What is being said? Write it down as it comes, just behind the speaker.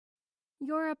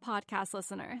You're a podcast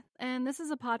listener, and this is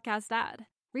a podcast ad.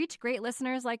 Reach great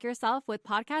listeners like yourself with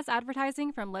podcast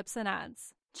advertising from Libsyn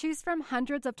Ads. Choose from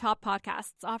hundreds of top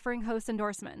podcasts offering host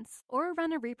endorsements, or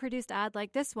run a reproduced ad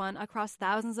like this one across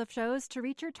thousands of shows to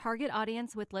reach your target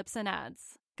audience with Libsyn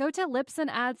Ads. Go to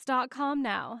libsynads.com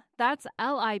now. That's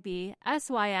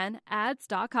LIBSYN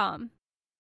ads.com.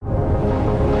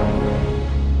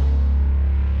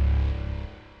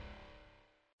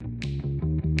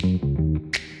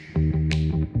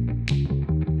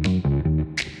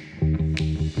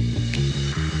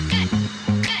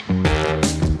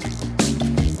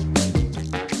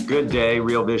 Good day,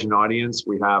 Real Vision audience.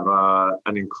 We have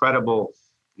an incredible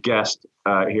guest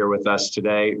here with us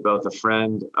today, both a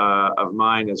friend of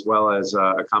mine as well as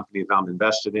a company that I'm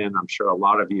invested in. I'm sure a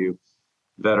lot of you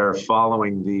that are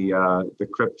following the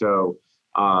crypto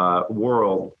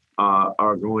world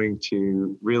are going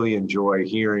to really enjoy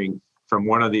hearing from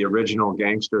one of the original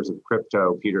gangsters of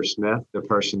crypto, Peter Smith, the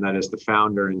person that is the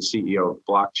founder and CEO of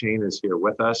Blockchain, is here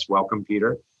with us. Welcome,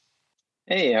 Peter.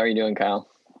 Hey, how are you doing, Kyle?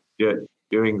 Good.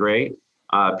 Doing great.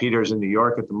 Peter's in New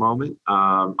York at the moment.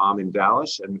 I'm in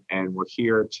Dallas, and we're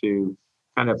here to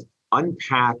kind of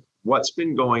unpack what's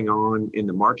been going on in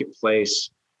the marketplace,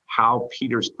 how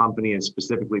Peter's company and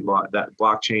specifically that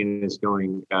Blockchain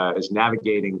is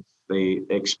navigating the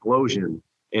explosion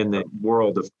in the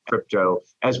world of crypto,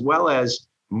 as well as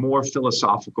more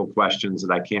philosophical questions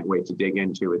that I can't wait to dig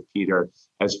into with Peter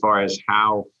as far as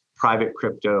how private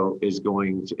crypto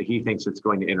he thinks it's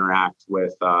going to interact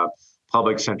with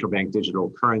public central bank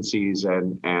digital currencies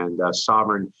and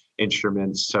sovereign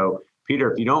instruments. So,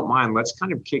 Peter, if you don't mind, let's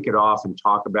kind of kick it off and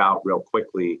talk about real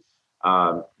quickly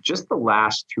just the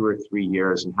last 2 or 3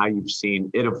 years and how you've seen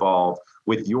it evolve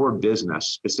with your business,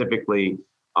 specifically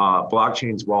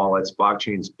Blockchain's wallets,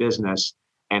 Blockchain's business,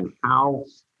 and how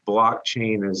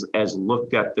Blockchain has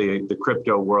looked at the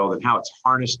crypto world and how it's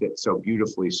harnessed it so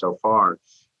beautifully so far.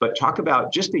 But talk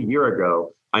about just a year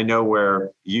ago, I know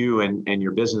where you and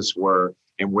your business were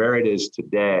and where it is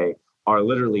today are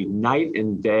literally night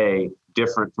and day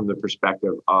different from the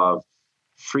perspective of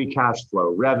free cash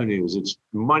flow, revenues. It's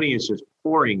money is just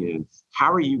pouring in.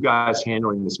 How are you guys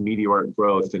handling this meteoric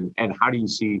growth and how do you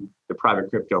see the private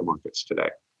crypto markets today?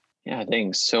 Yeah,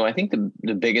 thanks. So I think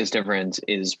the biggest difference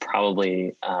is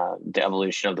probably the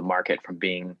evolution of the market from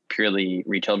being purely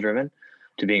retail driven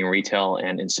to being retail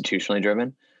and institutionally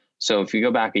driven. So if you go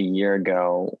back a year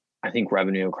ago, I think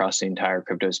revenue across the entire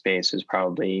crypto space was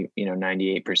probably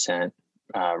 98%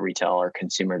 retail or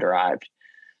consumer derived.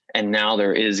 And now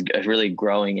there is a really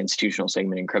growing institutional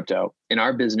segment in crypto. In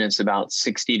our business, about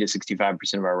 60 to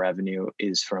 65% of our revenue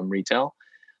is from retail,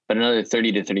 but another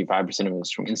 30 to 35% of it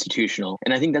is from institutional.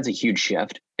 And I think that's a huge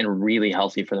shift and really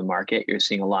healthy for the market. You're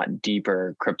seeing a lot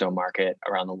deeper crypto market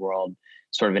around the world,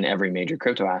 sort of in every major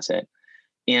crypto asset.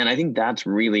 And I think that's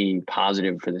really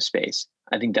positive for the space.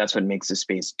 I think that's what makes the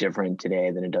space different today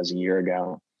than it does a year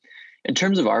ago. In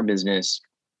terms of our business,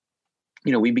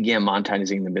 we began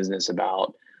monetizing the business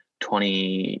about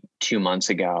 22 months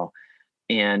ago.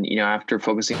 And, after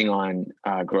focusing on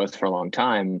growth for a long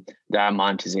time, that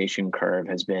monetization curve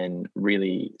has been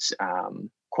really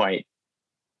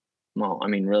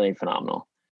really phenomenal.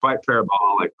 Quite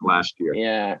parabolic last year.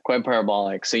 Yeah, quite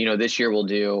parabolic. So, this year we'll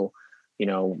do,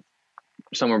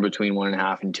 somewhere between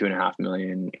 1.5 and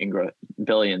 2.5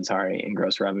 billion in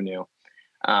gross revenue.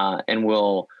 And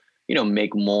we'll,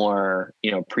 make more,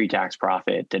 pre-tax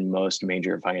profit than most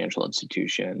major financial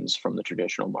institutions from the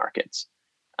traditional markets.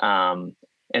 And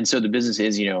so the business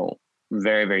is,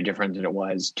 very, very different than it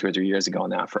was 2 or 3 years ago on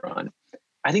that front.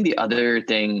 I think the other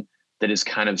thing that is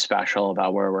kind of special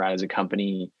about where we're at as a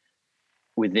company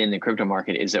within the crypto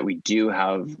market is that we do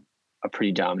have a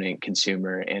pretty dominant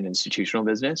consumer and institutional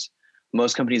business.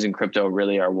 Most companies in crypto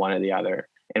really are one or the other.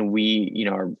 And we,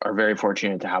 are very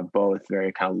fortunate to have both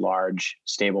very kind of large,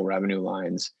 stable revenue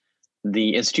lines.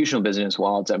 The institutional business,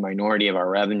 while it's a minority of our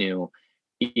revenue,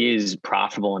 is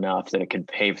profitable enough that it could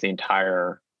pay for the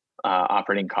entire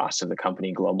operating costs of the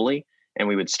company globally, and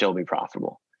we would still be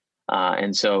profitable.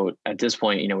 And so at this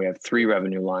point, we have 3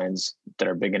 revenue lines that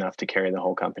are big enough to carry the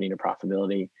whole company to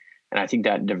profitability. And I think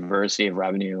that diversity of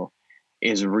revenue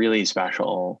is really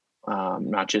special.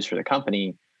 Not just for the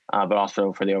company, but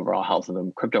also for the overall health of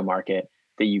the crypto market,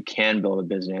 that you can build a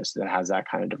business that has that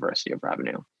kind of diversity of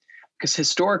revenue. Because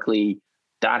historically,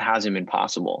 that hasn't been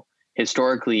possible.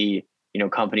 Historically,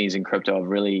 companies in crypto have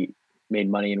really made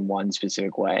money in one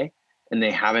specific way, and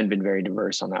they haven't been very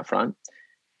diverse on that front.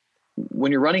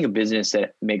 When you're running a business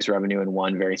that makes revenue in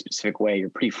one very specific way, you're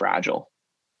pretty fragile.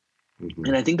 Mm-hmm.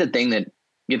 And I think the thing that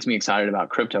gets me excited about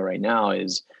crypto right now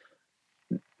is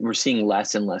we're seeing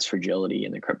less and less fragility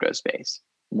in the crypto space,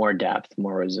 more depth,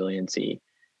 more resiliency.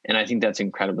 And I think that's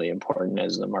incredibly important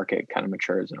as the market kind of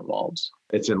matures and evolves.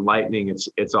 It's enlightening.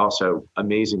 It's also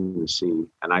amazing to see.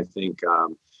 And I think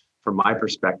from my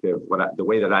perspective, the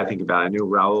way that I think about it, I know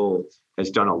Raul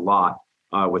has done a lot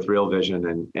with Real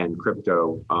Vision and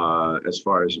crypto as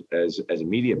far as a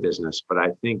media business. But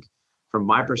I think from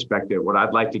my perspective, what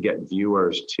I'd like to get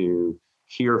viewers to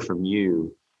hear from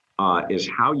you is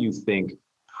how you think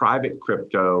private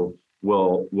crypto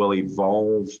will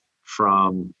evolve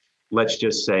from, let's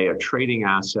just say, a trading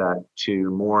asset to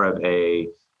more of a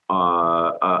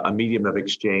medium of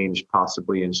exchange,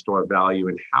 possibly in store value,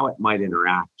 and how it might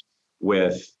interact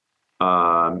with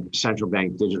central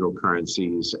bank digital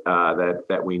currencies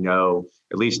that we know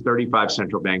at least 35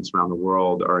 central banks around the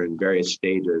world are in various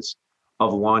stages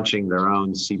of launching their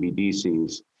own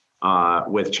CBDCs,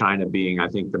 with China being, I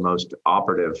think, the most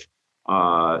operative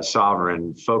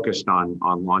sovereign focused on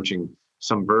launching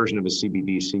some version of a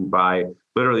CBDC by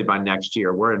next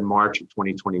year. We're in March of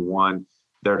 2021.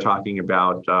 They're talking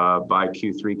about by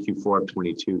Q3, Q4 of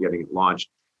 22 getting it launched.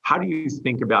 How do you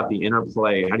think about the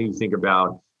interplay? How do you think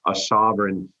about a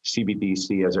sovereign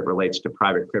CBDC as it relates to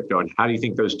private crypto? And how do you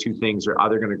think those two things are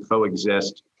either going to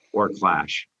coexist or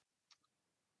clash?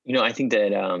 I think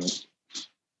that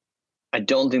I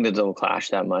don't think that they'll clash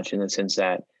that much, in the sense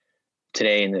that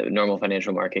today in the normal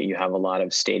financial market, you have a lot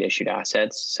of state issued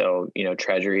assets. So,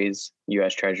 treasuries,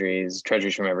 US treasuries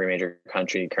from every major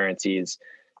country, currencies.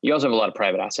 You also have a lot of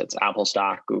private assets, Apple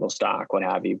stock, Google stock, what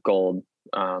have you, gold,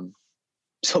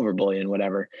 silver bullion,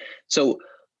 whatever. So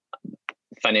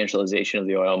financialization of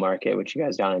the oil market, which you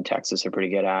guys down in Texas are pretty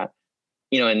good at,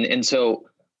 and so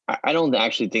I don't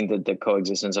actually think that the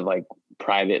coexistence of like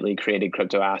privately created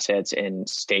crypto assets and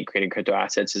state created crypto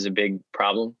assets is a big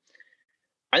problem.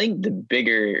 I think the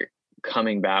bigger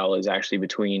coming battle is actually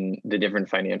between the different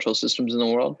financial systems in the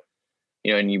world,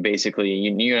 and you basically,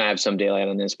 you and I have some daylight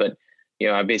on this, but,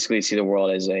 I basically see the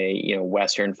world as a,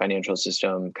 Western financial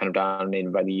system kind of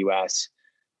dominated by the US,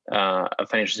 a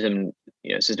financial system,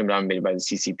 system dominated by the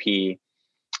CCP,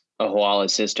 a Huala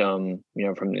system,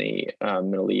 from the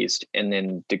Middle East, and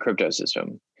then the crypto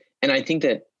system. And I think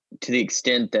that to the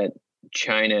extent that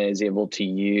China is able to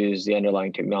use the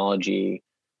underlying technology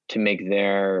to make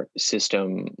their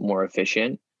system more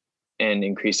efficient and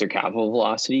increase their capital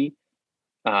velocity,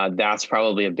 that's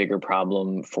probably a bigger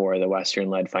problem for the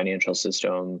Western-led financial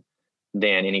system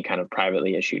than any kind of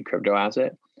privately issued crypto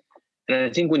asset. And I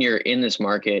think when you're in this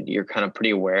market, you're kind of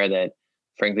pretty aware that,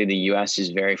 frankly, the US is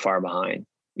very far behind.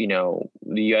 The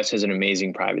US has an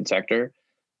amazing private sector,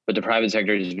 but the private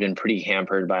sector has been pretty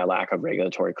hampered by a lack of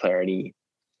regulatory clarity.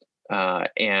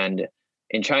 And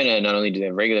in China, not only do they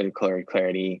have regulatory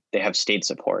clarity, they have state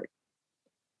support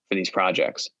for these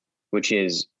projects, which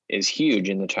is huge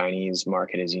in the Chinese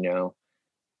market, as you know.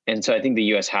 And so I think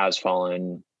the US has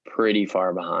fallen pretty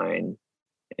far behind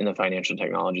in the financial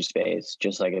technology space,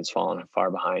 just like it's fallen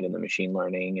far behind in the machine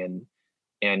learning and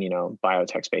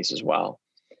biotech space as well.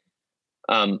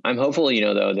 I'm hopeful,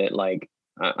 though, that like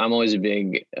I'm always a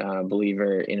big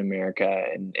believer in America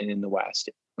and in the West.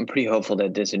 I'm pretty hopeful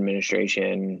that this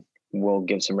administration will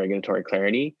give some regulatory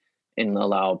clarity and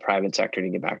allow private sector to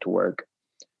get back to work.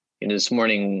 This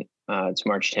morning, it's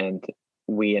March 10th,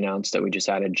 we announced that we just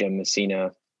added Jim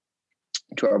Messina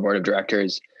to our board of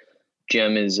directors.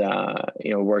 Jim is,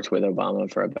 worked with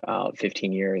Obama for about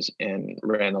 15 years and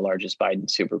ran the largest Biden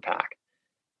super PAC.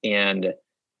 And,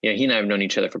 he and I have known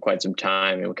each other for quite some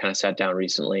time, and we kind of sat down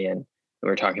recently and we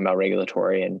were talking about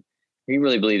regulatory, and he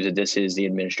really believes that this is the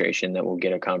administration that will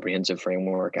get a comprehensive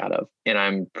framework out of. And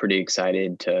I'm pretty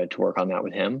excited to work on that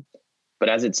with him. But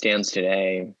as it stands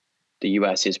today, the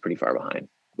US is pretty far behind.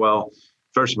 Well,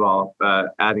 first of all,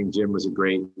 adding Jim was a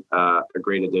great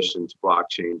addition to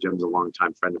blockchain. Jim's a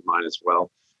longtime friend of mine as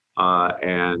well,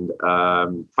 and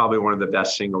probably one of the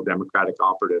best single Democratic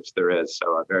operatives there is.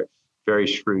 So a very, very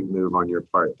shrewd move on your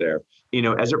part there.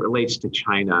 As it relates to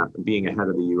China being ahead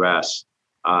of the U.S.,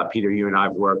 Peter, you and I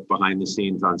have worked behind the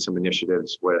scenes on some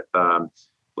initiatives with,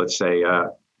 let's say,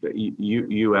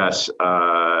 U.S.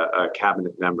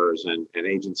 cabinet members and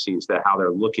agencies, that how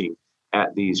they're looking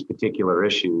at these particular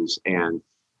issues. And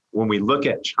when we look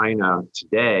at China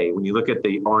today, when you look at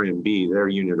the RMB, their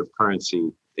unit of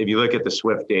currency, if you look at the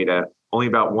SWIFT data, only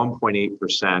about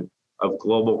 1.8% of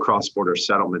global cross-border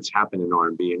settlements happen in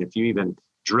RMB. And if you even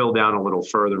drill down a little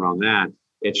further on that,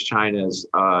 it's China's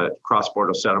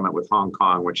cross-border settlement with Hong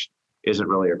Kong, which isn't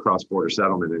really a cross-border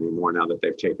settlement anymore now that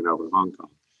they've taken over Hong Kong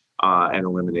and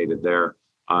eliminated their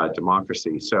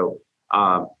democracy. So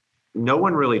no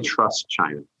one really trusts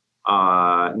China.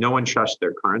 No one trusts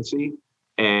their currency.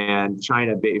 And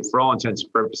China, for all intents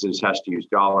and purposes, has to use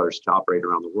dollars to operate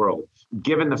around the world.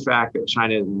 Given the fact that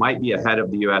China might be ahead of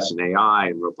the US in AI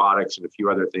and robotics and a few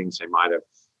other things they might have,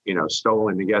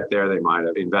 stolen to get there, they might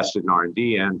have invested in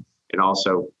R&D and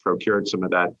also procured some of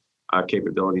that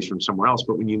capabilities from somewhere else.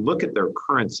 But when you look at their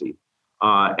currency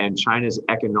and China's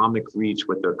economic reach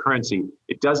with their currency,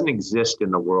 it doesn't exist in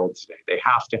the world today. They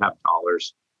have to have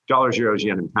dollars, euros,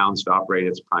 yen, and pounds to operate.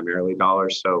 It's primarily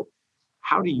dollars. So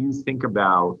how do you think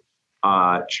about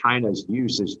China's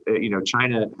uses?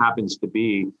 China happens to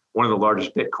be one of the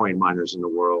largest Bitcoin miners in the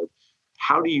world.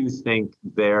 How do you think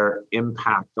their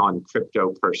impact on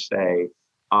crypto per se,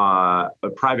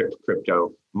 private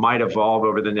crypto, might evolve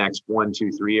over the next 1,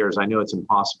 2, 3 years? I know it's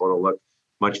impossible to look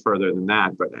much further than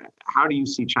that, but how do you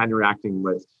see China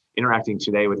interacting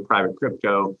today with private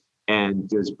crypto? And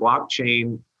does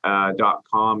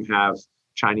blockchain.com have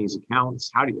Chinese accounts?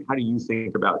 How do you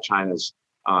think about China's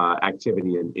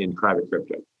activity in private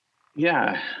crypto?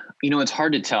 Yeah, it's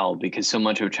hard to tell because so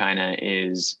much of China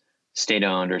is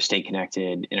state-owned or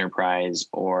state-connected enterprise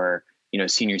or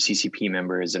senior CCP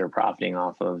members that are profiting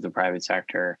off of the private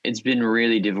sector. It's been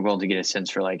really difficult to get a sense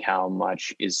for like how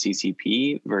much is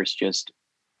CCP versus just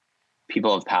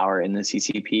people of power in the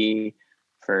CCP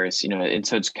first, and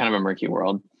so it's kind of a murky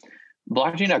world.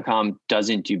 Blockchain.com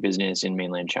doesn't do business in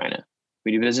mainland China.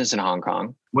 We do business in Hong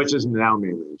Kong, which is now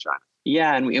mainland China.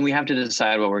 Yeah, and we have to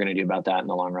decide what we're going to do about that in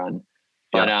the long run.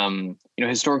 But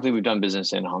historically, we've done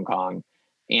business in Hong Kong,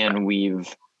 and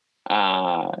we've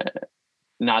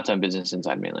not done business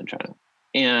inside mainland China.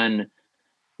 And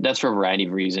that's for a variety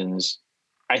of reasons.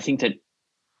 I think that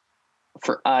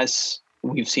for us,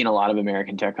 we've seen a lot of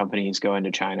American tech companies go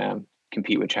into China,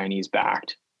 compete with Chinese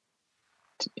backed,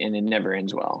 and it never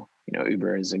ends well.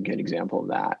 Uber is a good example of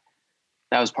that.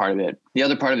 That was part of it. The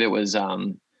other part of it was,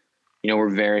 we're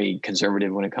very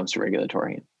conservative when it comes to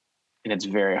regulatory, and it's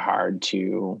very hard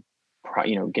to,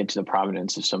 get to the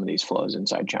provenance of some of these flows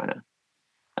inside China.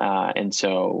 And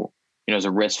so, as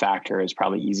a risk factor, it's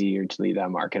probably easier to leave that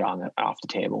market off the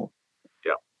table.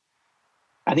 Yeah.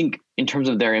 I think in terms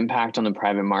of their impact on the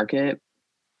private market,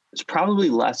 it's probably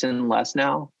less and less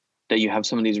now that you have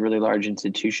some of these really large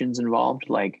institutions involved.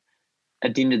 Like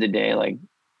at the end of the day, like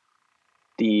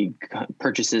the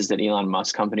purchases that Elon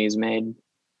Musk companies made,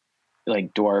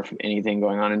 like dwarf anything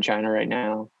going on in China right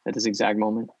now at this exact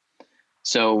moment.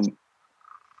 So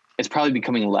it's probably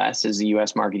becoming less as the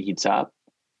US market heats up.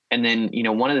 And then,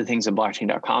 one of the things that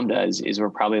blockchain.com does is we're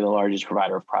probably the largest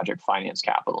provider of project finance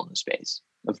capital in the space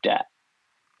of debt.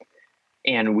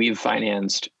 And we've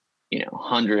financed,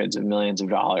 hundreds of millions of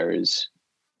dollars,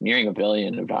 nearing $1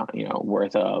 billion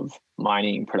worth of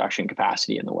mining production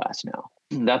capacity in the West now.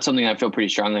 That's something I feel pretty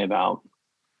strongly about,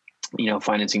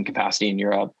 financing capacity in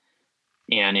Europe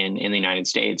and in the United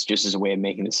States, just as a way of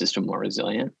making the system more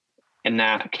resilient. And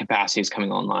that capacity is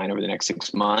coming online over the next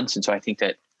 6 months. And so I think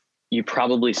that you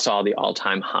probably saw the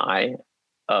all-time high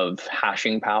of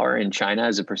hashing power in China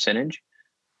as a percentage,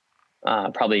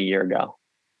 probably a year ago.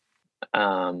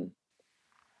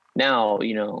 Now,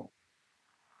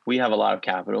 we have a lot of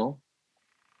capital.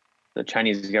 The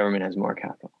Chinese government has more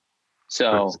capital.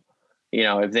 So,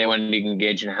 if they wanted to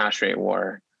engage in a hash rate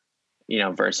war,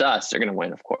 versus us, they're going to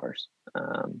win, of course.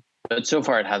 But so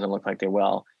far, it hasn't looked like they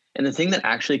will. And the thing that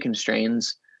actually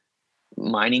constrains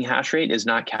mining hash rate is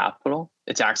not capital,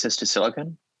 it's access to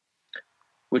silicon,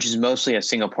 which is mostly a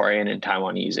Singaporean and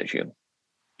Taiwanese issue.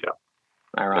 Yeah.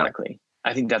 Ironically.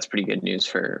 Yeah. I think that's pretty good news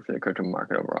for the crypto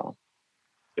market overall.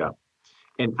 Yeah.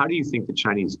 And how do you think the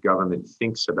Chinese government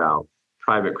thinks about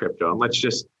private crypto? And let's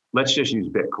just use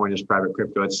Bitcoin as private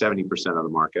crypto. It's 70% of the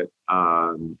market.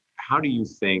 How do you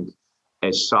think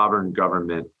a sovereign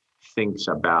government thinks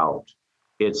about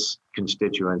its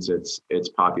constituents, its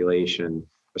population,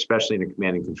 especially in a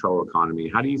command and control economy?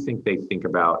 How do you think they think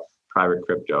about private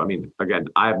crypto? I mean, again,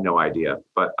 I have no idea,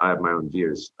 but I have my own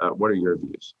views. What are your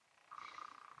views?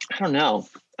 I don't know.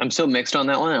 I'm so mixed on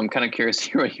that one. I'm kind of curious to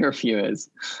hear what your view is.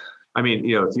 I mean,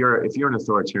 if you're an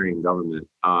authoritarian government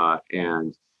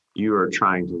and you are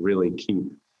trying to really keep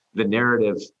the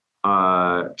narrative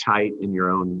tight in your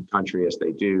own country as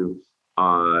they do,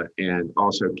 and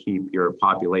also keep your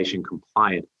population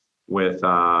compliant with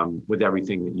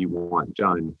everything that you want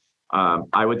done,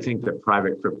 I would think that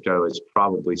private crypto is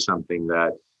probably something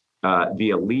that the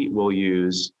elite will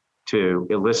use to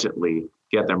illicitly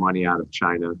get their money out of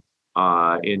China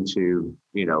into,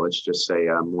 let's just say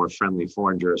more friendly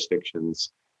foreign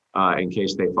jurisdictions in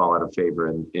case they fall out of favor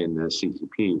in the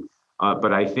CCP.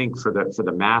 But I think for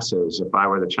the masses, if I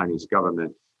were the Chinese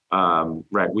government,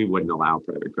 right, we wouldn't allow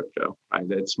private crypto. Right?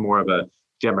 It's more of a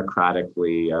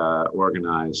democratically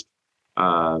organized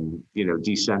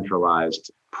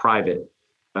decentralized private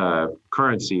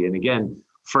currency. And again,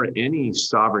 for any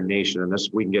sovereign nation, and this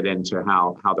we can get into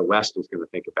how the West is going to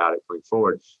think about it going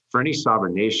forward, for any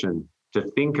sovereign nation to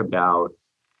think about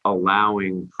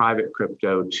allowing private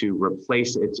crypto to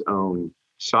replace its own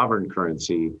sovereign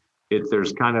currency,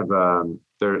 there's kind of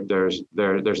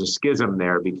there's a schism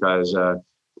there, because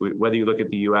whether you look at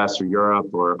the U.S. or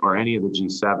Europe or any of the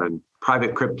G7,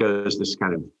 private crypto is this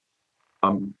kind of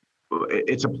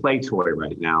it's a play toy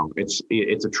right now. It's a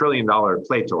 $1 trillion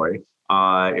play toy.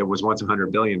 It was once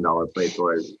 $100 billion play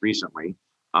toy recently,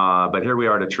 but here we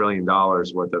are at $1 trillion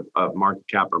worth of market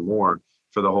cap or more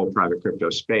for the whole private crypto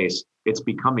space. It's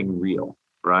becoming real,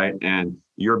 right? And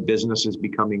your business is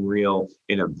becoming real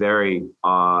in a very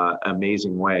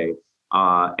amazing way.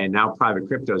 And now private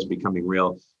crypto is becoming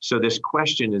real. So this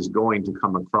question is going to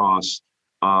come across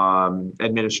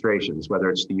administrations, whether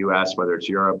it's the US, whether it's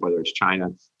Europe, whether it's China.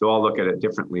 They'll all look at it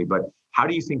differently. But how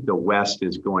do you think the West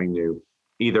is going to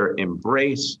either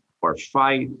embrace or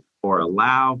fight or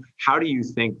allow? How do you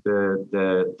think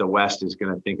the West is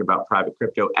going to think about private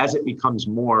crypto as it becomes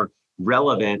more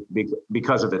relevant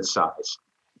because of its size?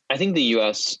 I think the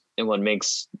US, and what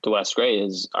makes the West great,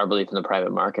 is our belief in the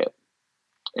private market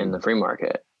and the free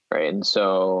market, right? And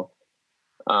so,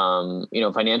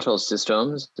 financial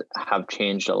systems have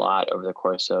changed a lot over the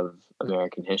course of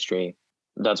American history.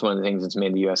 That's one of the things that's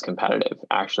made the US competitive,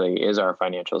 actually, is our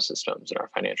financial systems and our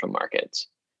financial markets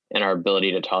and our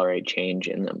ability to tolerate change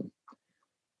in them.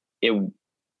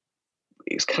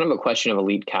 It's kind of a question of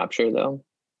elite capture, though,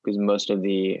 because most of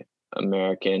the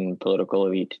American political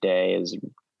elite today is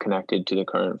connected to the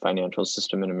current financial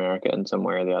system in America in some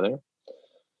way or the other.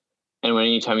 And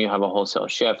anytime you have a wholesale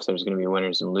shift, there's going to be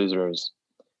winners and losers.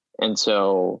 And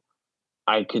so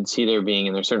I could see there being,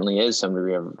 and there certainly is, some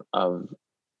degree of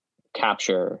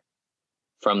capture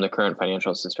from the current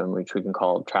financial system, which we can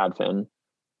call TradFin,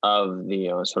 of the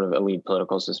sort of elite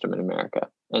political system in America.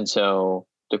 And so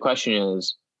the question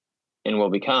is, and will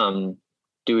become,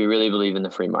 do we really believe in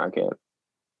the free market,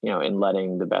 in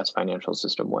letting the best financial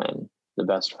system win, the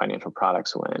best financial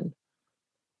products win?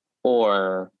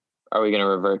 Or are we going to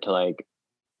revert to like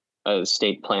a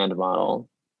state planned model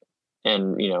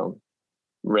and,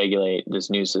 regulate this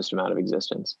new system out of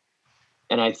existence?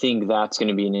 And I think that's going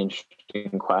to be an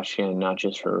interesting question, not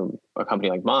just for a company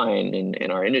like mine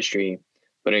in our industry,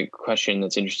 but a question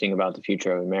that's interesting about the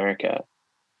future of America.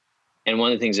 And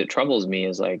one of the things that troubles me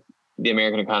is like the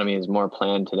American economy is more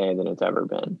planned today than it's ever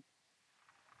been.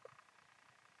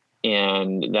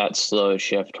 And that slow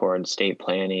shift towards state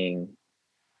planning,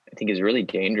 I think, is really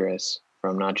dangerous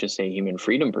from not just a human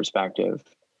freedom perspective,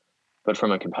 but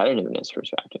from a competitiveness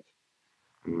perspective.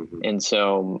 Mm-hmm. And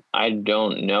so I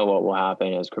don't know what will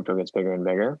happen as crypto gets bigger and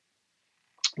bigger.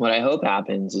 What I hope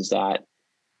happens is that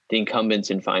the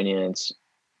incumbents in finance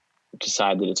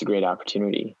decide that it's a great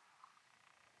opportunity,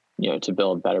 to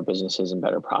build better businesses and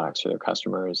better products for their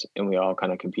customers. And we all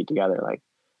kind of compete together. Like,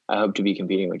 I hope to be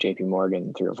competing with JP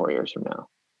Morgan 3 or 4 years from now.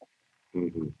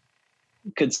 Mm-hmm.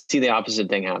 Could see the opposite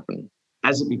thing happen.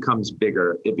 As it becomes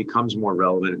bigger, it becomes more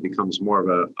relevant. It becomes more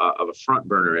of a front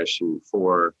burner issue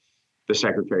for the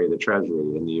Secretary of the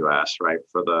Treasury in the U.S., right?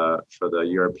 For the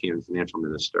European financial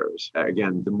ministers.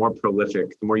 Again, the more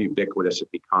prolific, the more ubiquitous it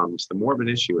becomes, the more of an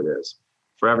issue it is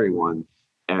for everyone.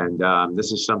 And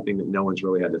this is something that no one's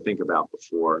really had to think about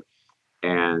before.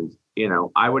 And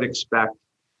I would expect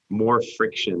more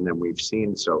friction than we've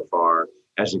seen so far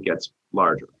as it gets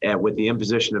larger. And with the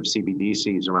imposition of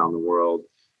CBDCs around the world,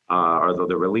 or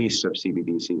the release of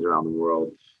CBDCs around the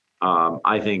world,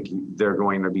 I think they're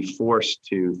going to be forced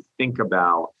to think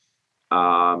about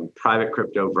private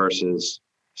crypto versus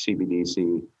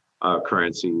CBDC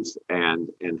currencies and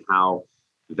how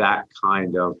that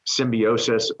kind of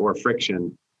symbiosis or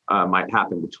friction might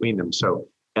happen between them. So,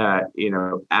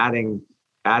 adding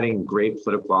great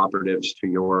political operatives to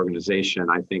your organization,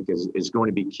 I think is going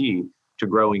to be key to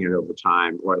growing it over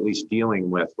time, or at least dealing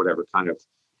with whatever kind of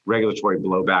regulatory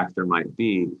blowback there might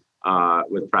be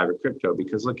with private crypto.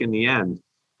 Because look, in the end,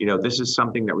 this is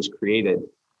something that was created,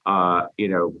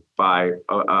 by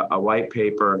a white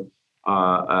paper,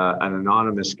 an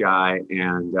anonymous guy,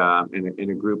 and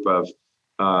a group of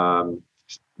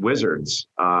wizards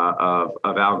of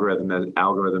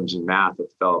algorithms and math that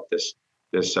developed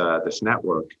this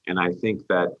network. And I think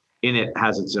that in it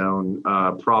has its own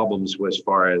problems as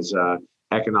far as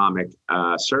economic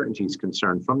certainty is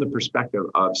concerned from the perspective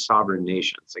of sovereign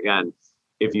nations. Again,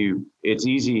 it's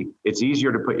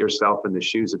easier to put yourself in the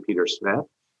shoes of Peter Smith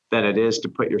than it is to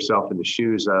put yourself in the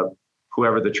shoes of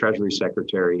whoever the Treasury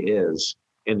Secretary is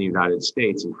in the United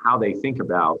States and how they think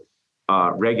about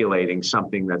regulating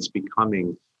something that's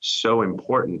becoming so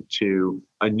important to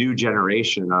a new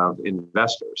generation of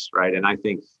investors, right? And I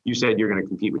think you said you're going to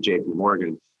compete with JP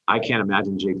Morgan. I can't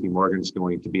imagine JP Morgan is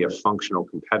going to be a functional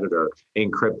competitor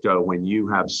in crypto when you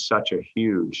have such a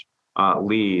huge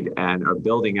lead and are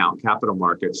building out capital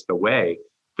markets the way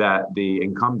that the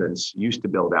incumbents used to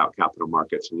build out capital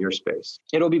markets in your space.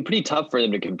 It'll be pretty tough for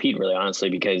them to compete, really, honestly,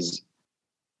 because,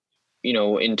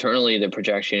 internally the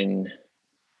projection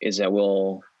is that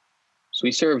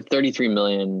we serve 33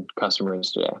 million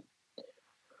customers today.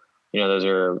 Those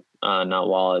are not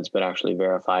wallets, but actually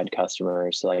verified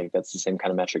customers. Like that's the same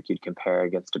kind of metric you'd compare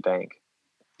against a bank.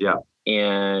 Yeah.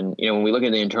 And, when we look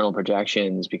at the internal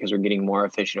projections, because we're getting more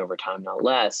efficient over time, not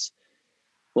less,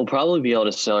 we'll probably be able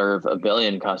to serve 1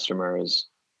 billion customers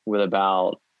with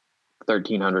about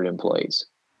 1,300 employees.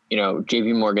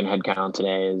 JP Morgan headcount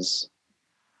today is,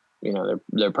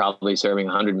 they're probably serving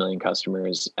 100 million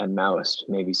customers at most,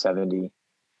 maybe 70.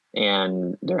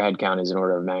 And their headcount is an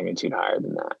order of magnitude higher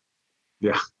than that.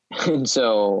 Yeah. And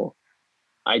so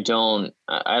I don't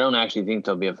actually think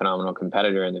they'll be a phenomenal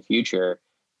competitor in the future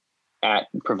at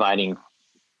providing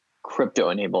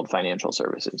crypto-enabled financial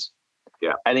services.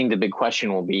 Yeah. I think the big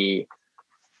question will be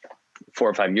 4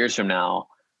 or 5 years from now,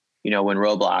 when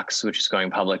Roblox, which is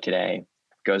going public today,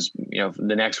 goes,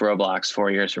 the next Roblox 4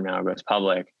 years from now goes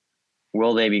public,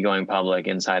 will they be going public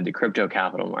inside the crypto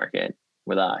capital market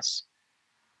with us?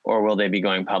 Or will they be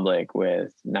going public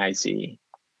with NYSE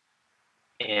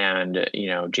and,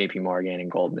 JP Morgan and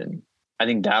Goldman? I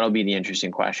think that'll be the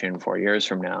interesting question 4 years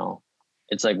from now.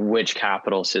 It's like, which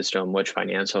capital system, which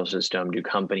financial system do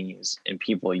companies and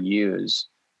people use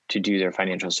to do their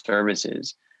financial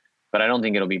services? But I don't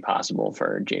think it'll be possible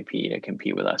for JP to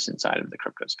compete with us inside of the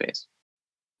crypto space.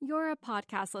 You're a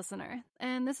podcast listener,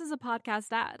 and this is a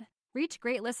podcast ad. Reach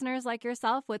great listeners like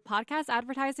yourself with podcast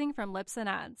advertising from Libsyn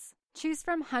Ads. Choose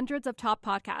from hundreds of top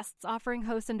podcasts offering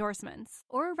host endorsements,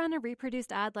 or run a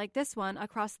reproduced ad like this one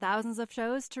across thousands of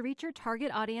shows to reach your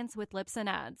target audience with Libsyn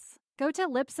Ads. Go to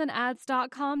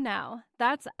libsynads.com now.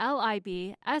 That's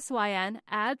LIBSYN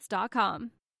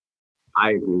ads.com.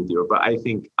 I agree with you, but I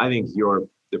think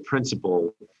the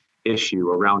principal issue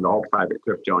around all private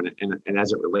crypto and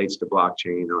as it relates to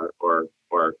blockchain or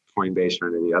Coinbase or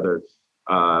any of the other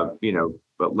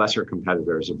but lesser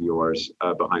competitors of yours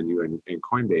behind you in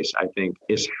Coinbase, I think,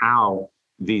 is how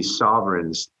these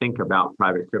sovereigns think about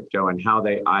private crypto and how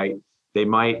they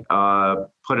might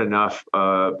put enough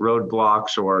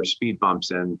roadblocks or speed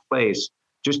bumps in place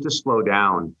just to slow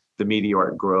down the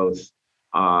meteoric growth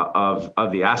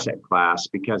of the asset class,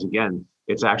 because again,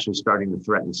 it's actually starting to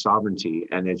threaten sovereignty.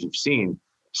 And as you've seen,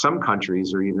 some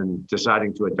countries are even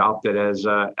deciding to adopt it as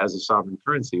a sovereign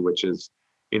currency, which is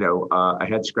a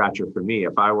head scratcher for me.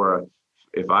 If I were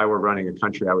running a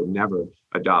country, I would never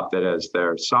adopt it as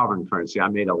their sovereign currency. I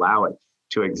may allow it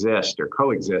to exist or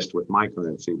coexist with my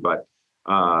currency, but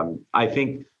I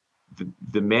think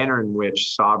the manner in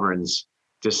which sovereigns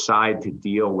decide to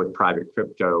deal with private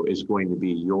crypto is going to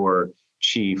be your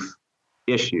chief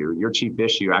issue. Your chief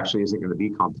issue actually isn't going to be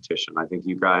competition. I think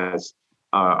you guys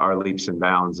are leaps and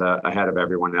bounds ahead of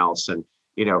everyone else, and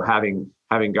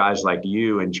having guys like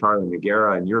you and Charlie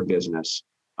Nogueira in your business,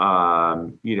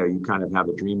 you kind of have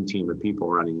a dream team of people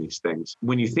running these things.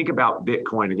 When you think about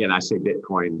Bitcoin, again, I say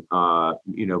Bitcoin,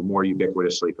 more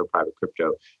ubiquitously for private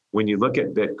crypto. When you look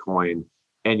at Bitcoin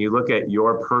and you look at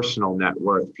your personal net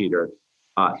worth, Peter,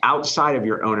 outside of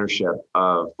your ownership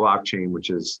of blockchain, which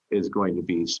is going to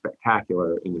be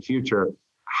spectacular in the future,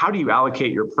 how do you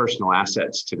allocate your personal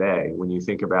assets today when you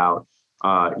think about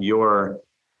your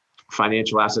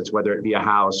financial assets, whether it be a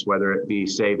house, whether it be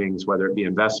savings, whether it be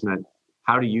investment?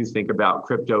 How do you think about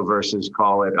crypto versus,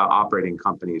 call it, operating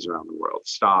companies around the world,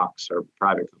 stocks or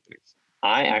private companies?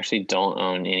 I actually don't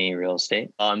own any real estate.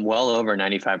 I'm well over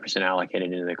 95%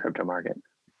 allocated into the crypto market.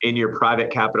 In your private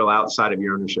capital outside of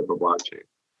your ownership of blockchain?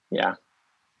 Yeah.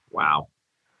 Wow.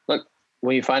 Look,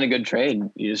 when you find a good trade,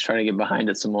 you just try to get behind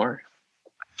it some more.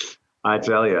 I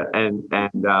tell you, and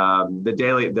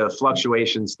the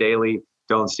fluctuations daily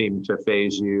don't seem to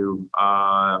faze you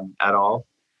at all.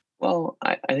 Well,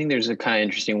 I think there's a kind of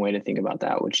interesting way to think about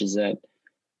that, which is that,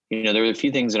 there were a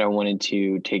few things that I wanted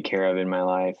to take care of in my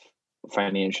life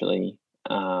financially.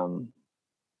 And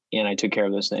I took care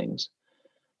of those things.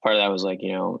 Part of that was like,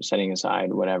 setting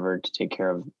aside whatever to take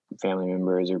care of family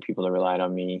members or people that relied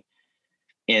on me.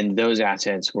 And those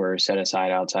assets were set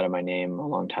aside outside of my name a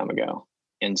long time ago.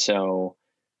 And so,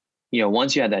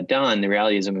 once you had that done, the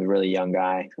reality is I'm a really young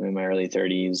guy. I'm in my early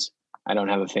 30s. I don't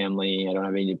have a family. I don't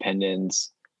have any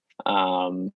dependents.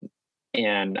 And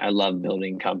I love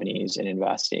building companies and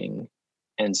investing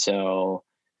And so,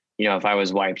 if I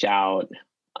was wiped out,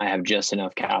 I have just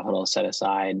enough capital set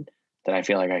aside that I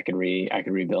feel like I could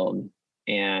rebuild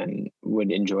and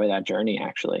would enjoy that journey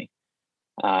actually.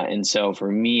 And so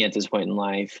for me at this point in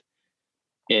life,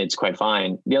 it's quite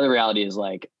fine. The other reality is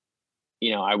like,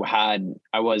 I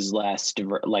was less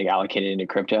allocated into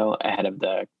crypto ahead of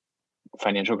the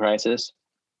financial crisis.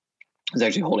 I was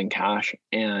actually holding cash.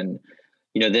 And,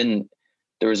 then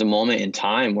there was a moment in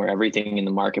time where everything in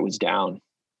the market was down.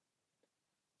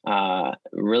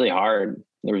 Really hard.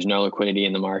 There was no liquidity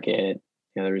in the market.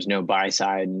 There was no buy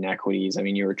side in equities. I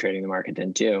mean, you were trading the market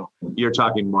then too. You're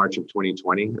talking March of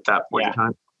 2020 at that point in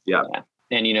time? Yeah.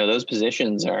 And, those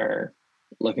positions are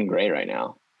looking great right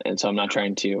now. And so I'm not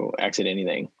trying to exit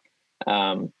anything.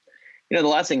 The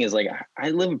last thing is like, I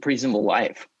live a pretty simple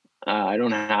life. I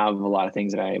don't have a lot of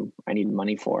things that I need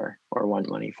money for or want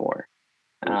money for.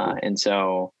 And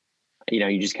so,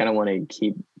 you just kind of want to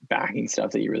keep backing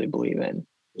stuff that you really believe in.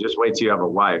 Just wait till you have a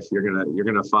wife. You're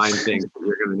gonna find things that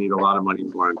you're gonna need a lot of money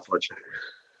for, unfortunately.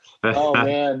 Oh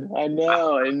man, I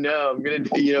know. I'm gonna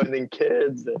do, and then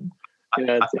kids,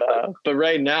 and but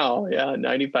right now,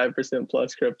 95%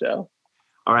 plus crypto.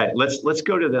 All right, let's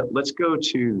go to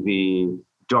the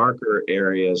darker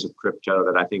areas of crypto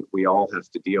that I think we all have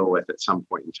to deal with at some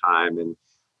point in time, and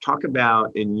talk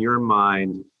about, in your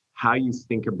mind, how you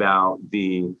think about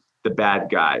the bad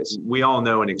guys. We all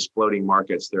know in exploding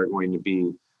markets, there are going to be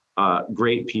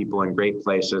great people in great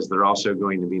places. There are also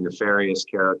going to be nefarious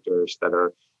characters that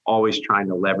are always trying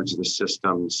to leverage the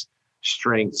system's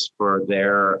strengths for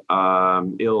their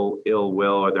ill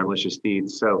will or their malicious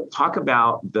deeds. So talk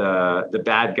about the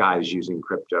bad guys using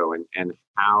crypto and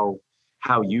how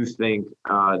you think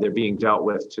they're being dealt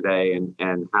with today,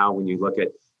 and how, when you look at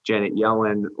Janet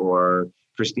Yellen or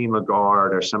Christine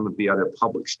Lagarde or some of the other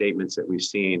public statements that we've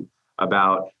seen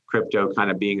about crypto kind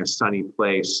of being a sunny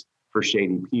place for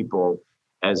shady people,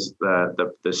 as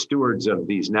the stewards of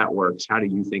these networks, how do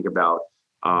you think about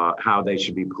how they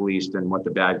should be policed and what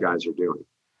the bad guys are doing?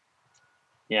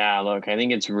 Yeah, look, I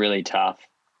think it's really tough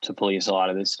to police a lot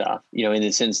of this stuff, in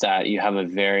the sense that you have a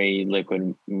very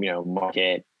liquid,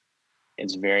 market.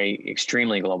 It's very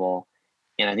extremely global.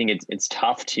 And I think it's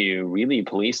tough to really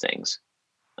police things.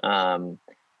 And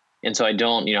so I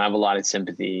don't, I have a lot of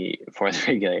sympathy for the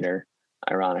regulator,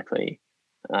 ironically,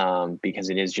 because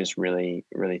it is just really,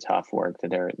 really tough work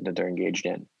that they're engaged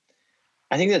in.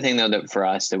 I think the thing though that for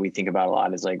us that we think about a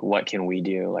lot is like, what can we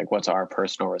do? Like, what's our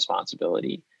personal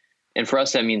responsibility? And for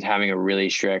us, that means having a really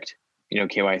strict,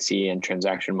 KYC and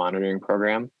transaction monitoring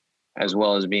program, as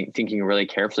well as thinking really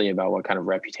carefully about what kind of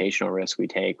reputational risk we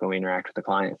take when we interact with the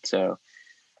client. So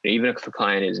even if the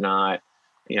client is not,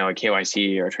 a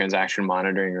KYC or a transaction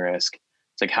monitoring risk,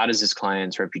 it's like, how does this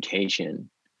client's reputation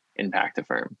impact the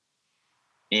firm?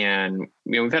 And,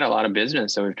 we've had a lot of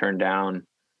business that we've turned down,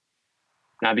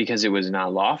 not because it was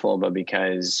not lawful, but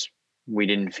because we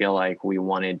didn't feel like we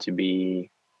wanted to be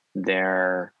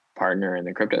their partner in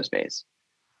the crypto space.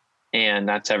 And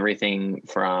that's everything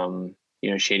from,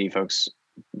 shady folks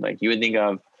like you would think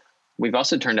of. We've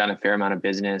also turned down a fair amount of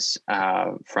business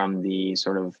from the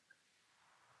sort of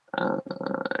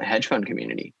hedge fund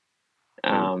community,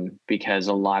 because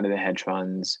a lot of the hedge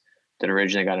funds that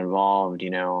originally got involved,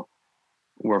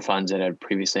 were funds that had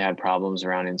previously had problems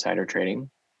around insider trading.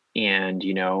 And,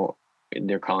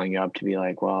 they're calling you up to be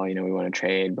like, well, we want to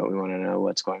trade, but we want to know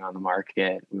what's going on in the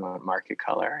market. We want market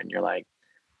color. And you're like,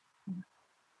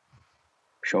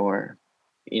 sure,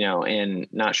 and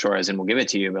not sure as in we'll give it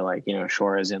to you, but like,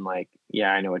 sure as in like,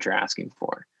 yeah, I know what you're asking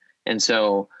for. And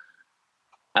so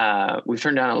we've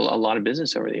turned down a lot of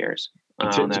business over the years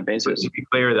on that basis. To be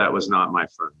clear, that was not my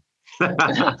firm.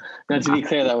 No, to be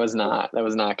clear, that was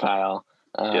not Kyle.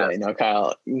 Yes.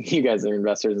 Kyle, you guys are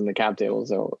investors in the cap table,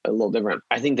 so a little different.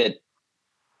 I think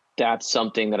that's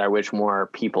something that I wish more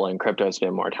people in crypto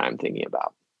spend more time thinking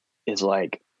about, is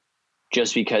like,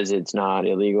 just because it's not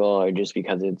illegal or just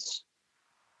because it's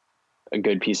a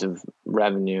good piece of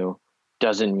revenue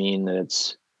doesn't mean that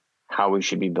it's how we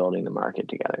should be building the market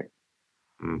together.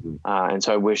 Mm-hmm. And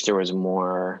so I wish there was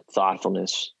more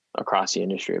thoughtfulness across the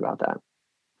industry about that.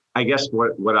 I guess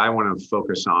what I want to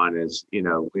focus on is,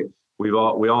 we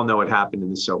all know what happened in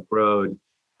the Silk Road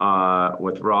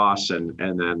with Ross, and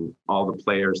then all the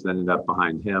players that ended up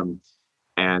behind him.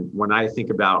 And when I think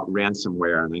about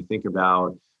ransomware, and I think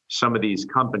about some of these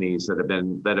companies that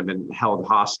have been held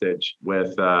hostage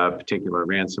with particular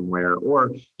ransomware,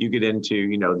 or you get into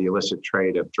the illicit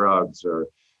trade of drugs or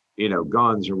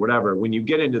guns or whatever. When you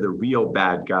get into the real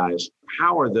bad guys,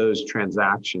 how are those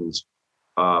transactions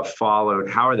followed?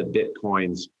 How are the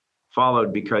Bitcoins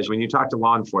followed, because when you talk to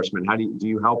law enforcement, do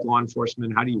you help law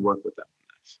enforcement? How do you work with them?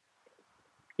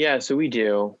 Yeah, so we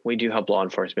do help law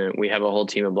enforcement. We have a whole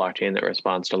team of blockchain that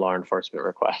responds to law enforcement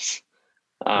requests,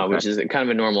 Okay. which is kind of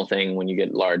a normal thing when you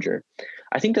get larger.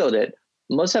 I think though that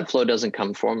most of that flow doesn't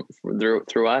come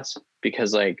through us,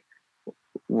 because like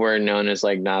we're known as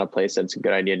like not a place that's a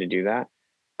good idea to do that.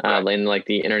 Right. And like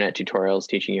the internet tutorials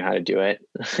teaching you how to do it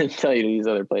tell you to use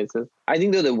other places. I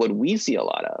think though that what we see a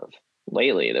lot of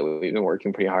lately that we've been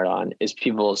working pretty hard on is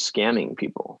people scamming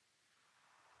people,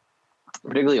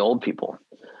 particularly old people.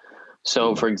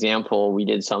 So for example, we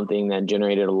did something that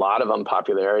generated a lot of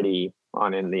unpopularity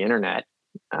in the internet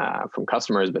from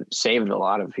customers, but saved a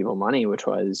lot of people money, which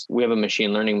was, we have a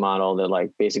machine learning model that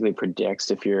like basically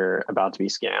predicts if you're about to be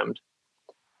scammed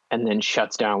and then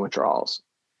shuts down withdrawals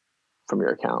from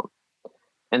your account.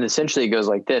 And essentially it goes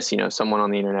like this, someone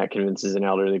on the internet convinces an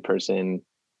elderly person,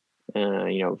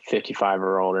 55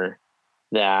 or older,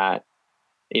 that,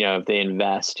 if they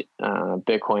invest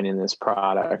Bitcoin in this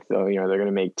product, though, they're going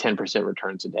to make 10%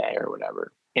 returns a day or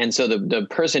whatever. And so the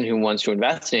person who wants to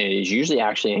invest in it is usually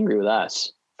actually angry with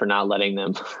us for not letting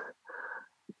them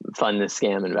fund this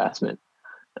scam investment.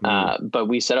 But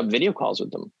we set up video calls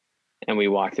with them and we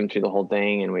walk them through the whole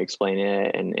thing and we explain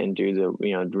it and do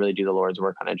really do the Lord's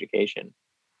work on education.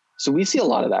 So we see a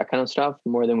lot of that kind of stuff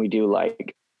more than we do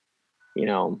like,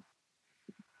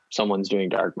 someone's doing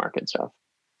dark market stuff.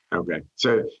 Okay.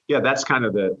 So yeah, that's kind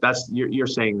of you're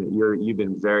saying that you've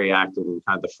been very active in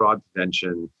kind of the fraud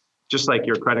prevention, just like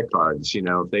your credit cards.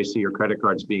 If they see your credit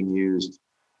cards being used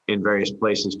in various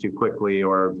places too quickly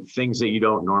or things that you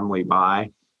don't normally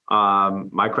buy,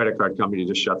 my credit card company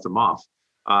just shuts them off.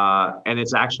 And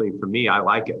it's actually, for me, I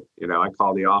like it. I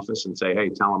call the office and say, hey,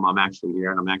 tell them I'm actually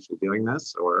here and I'm actually doing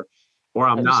this, or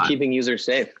I'm not. Just keeping users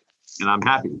safe. And I'm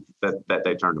happy that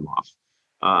they turned them off.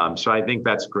 So I think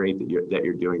that's great that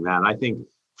you're doing that. And I think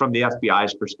from the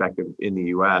FBI's perspective in the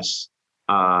U.S.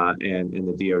 And in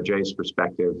the DOJ's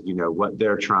perspective, what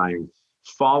they're trying,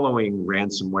 following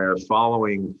ransomware,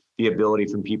 following the ability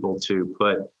from people to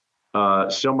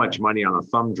put so much money on a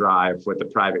thumb drive with a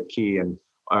private key and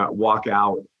walk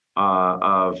out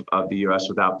of the U.S.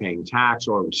 without paying tax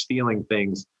or stealing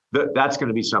things. That's going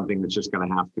to be something that's just going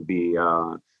to have to be,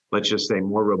 let's just say,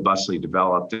 more robustly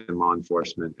developed in law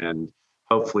enforcement. And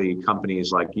hopefully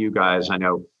companies like you guys, I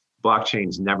know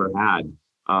blockchain's never had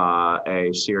a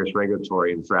serious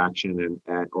regulatory infraction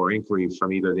or inquiry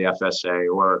from either the FSA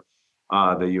or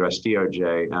the US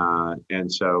DOJ.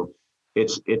 And so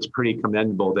it's pretty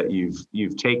commendable that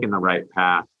you've taken the right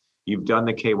path. You've done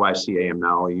the KYC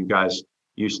AML. You guys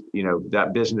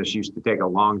that business used to take a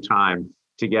long time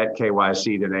to get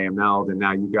KYC to AML, and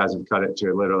now you guys have cut it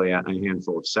to literally a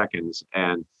handful of seconds.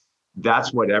 And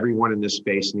that's what everyone in this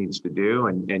space needs to do.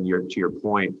 And to your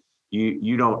point,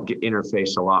 you don't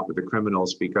interface a lot with the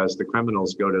criminals because the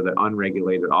criminals go to the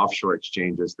unregulated offshore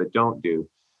exchanges that don't do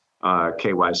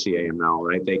KYC AML,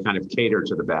 right? They kind of cater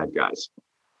to the bad guys,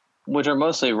 which are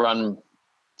mostly run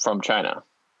from China.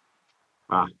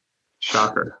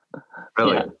 Shocker!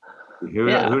 Really?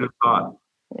 Yeah. Who'd have thought?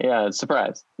 Yeah, it's a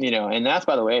surprise. And that's,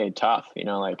 by the way, tough.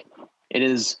 Like it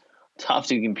is tough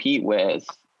to compete with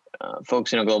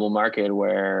folks in a global market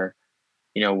where,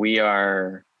 we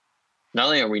are, not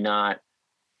only are we not,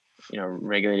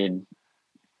 regulated,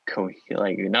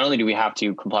 not only do we have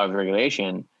to comply with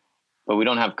regulation, but we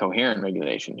don't have coherent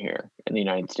regulation here in the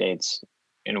United States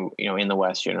and, in the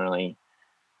West generally,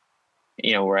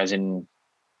 whereas in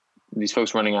these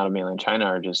folks running out of mainland China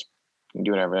are just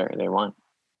do whatever they want,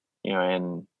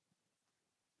 and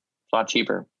a lot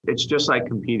cheaper. It's just like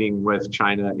competing with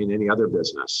China in any other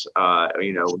business.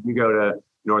 When you go to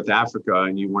North Africa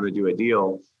and you want to do a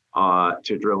deal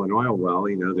to drill an oil well,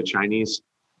 the Chinese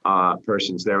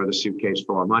person's there with a suitcase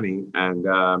full of money.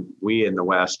 And we in the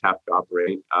West have to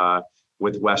operate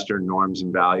with Western norms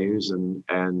and values and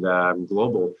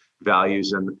global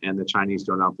values. And the Chinese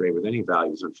don't operate with any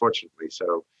values, unfortunately.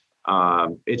 So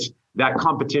it's that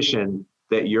competition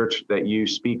that you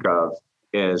speak of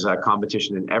is a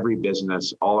competition in every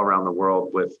business all around the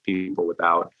world with people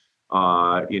without,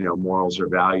 morals or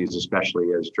values,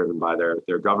 especially as driven by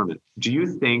their government. Do you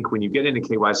think when you get into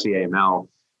KYC AML,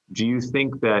 do you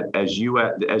think that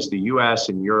as the US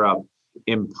and Europe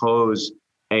impose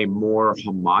a more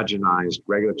homogenized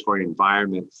regulatory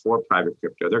environment for private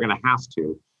crypto, they're going to have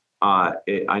to?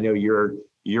 I know you're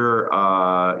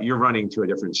running to a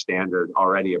different standard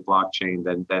already at blockchain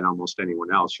than almost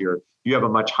anyone else. You have a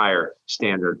much higher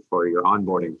standard for your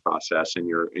onboarding process and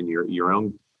your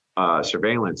own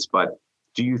surveillance. But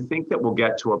do you think that we'll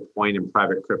get to a point in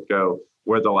private crypto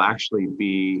where there'll actually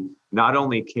be not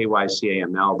only KYC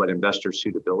AML, but investor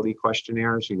suitability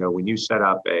questionnaires. When you set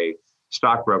up a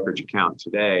stock brokerage account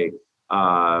today,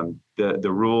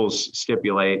 the rules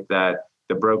stipulate that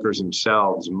the brokers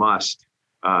themselves must,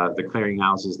 the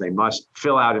clearinghouses, they must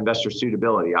fill out investor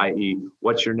suitability, i.e.,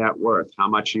 what's your net worth? How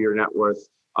much of your net worth,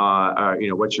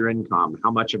 what's your income?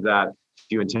 How much of that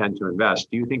do you intend to invest?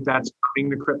 Do you think that's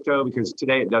coming to crypto? Because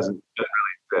today it doesn't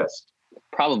really exist.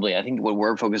 Probably. I think what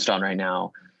we're focused on right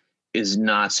now is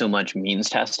not so much means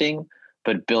testing,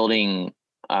 but building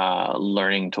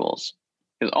learning tools.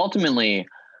 Because ultimately,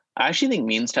 I actually think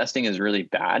means testing is really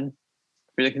bad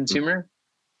for the consumer.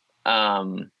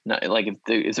 Not, like if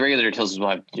the regulator tells us we'll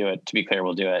have to do it, to be clear,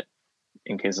 we'll do it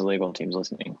in case the legal team's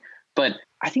listening. But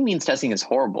I think means testing is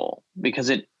horrible because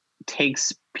it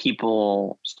takes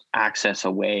people's access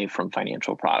away from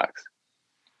financial products.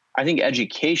 I think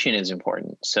education is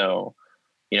important. So,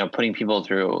 putting people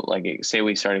through, like, say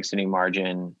we start extending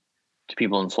margin to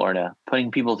people in Florida,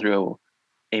 putting people through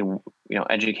a,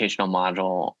 educational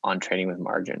module on trading with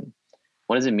margin.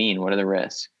 What does it mean? What are the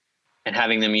risks? And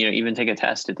having them, even take a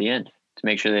test at the end to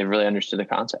make sure they've really understood the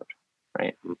concept,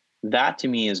 right? That to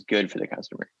me is good for the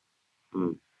customer.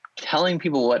 Telling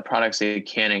people what products they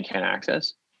can and can't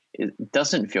access, it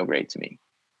doesn't feel great to me,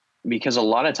 because a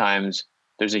lot of times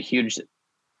there's a huge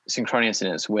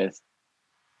synchronousness with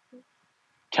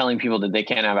telling people that they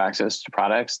can't have access to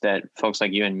products that folks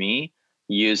like you and me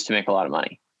use to make a lot of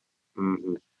money.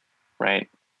 Right.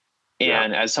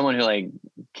 And as someone who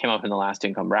came up in the last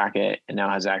income bracket and now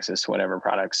has access to whatever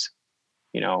products,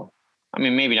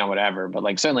 maybe not whatever, but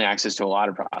certainly access to a lot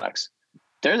of products,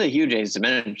 there's a huge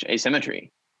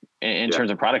asymmetry in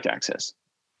terms of product access.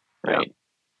 Right. Yeah.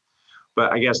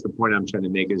 But I guess the point I'm trying to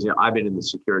make is, I've been in the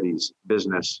securities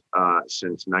business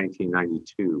since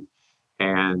 1992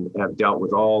 and have dealt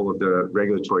with all of the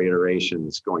regulatory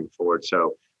iterations going forward.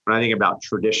 So when I think about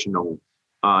traditional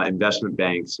investment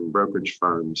banks and brokerage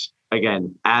firms,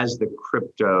 again, as the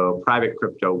private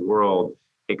crypto world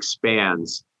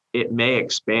expands, it may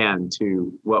expand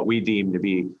to what we deem to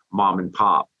be mom and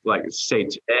pop. Like, say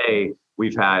today,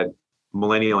 we've had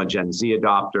millennial and Gen Z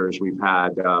adopters. We've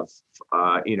had,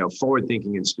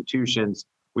 forward-thinking institutions.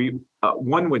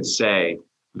 One would say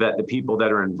that the people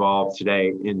that are involved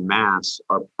today in mass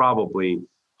are probably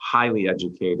highly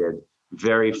educated,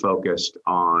 very focused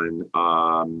on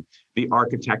the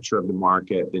architecture of the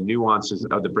market, the nuances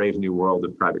of the brave new world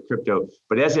of private crypto.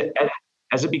 But as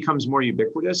it becomes more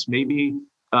ubiquitous, maybe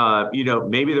they're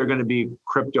going to be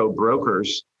crypto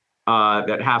brokers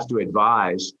that have to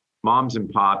advise moms and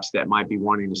pops that might be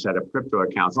wanting to set up crypto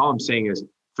accounts. All I'm saying is,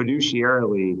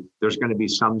 fiduciarily, there's going to be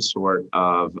some sort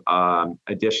of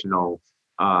additional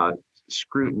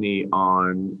scrutiny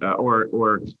on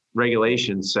or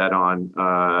regulation set on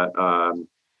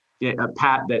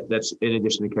that's in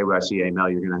addition to KYC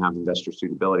AML, you're going to have investor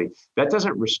suitability. That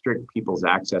doesn't restrict people's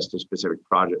access to specific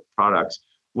products.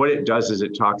 What it does is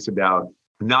it talks about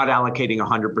not allocating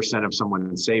 100% of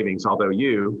someone's savings, although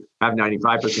you have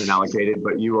 95% allocated,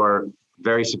 but you are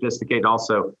very sophisticated,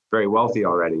 also very wealthy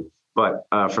already. But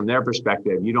from their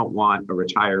perspective, you don't want a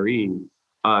retiree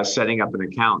setting up an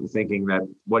account and thinking that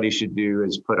what he should do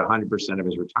is put 100% of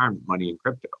his retirement money in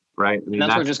crypto, right?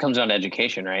 That's where it just comes down to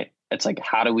education, right? It's like,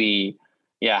 how do we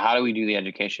do the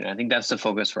education? I think that's the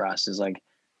focus for us, is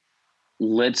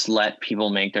let's let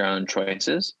people make their own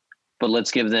choices, but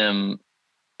let's give them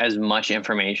as much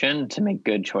information to make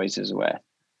good choices with.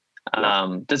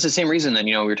 That's the same reason that,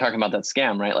 we were talking about that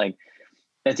scam, right?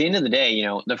 At the end of the day,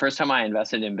 the first time I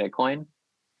invested in Bitcoin,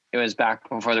 it was back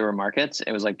before there were markets.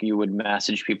 It was you would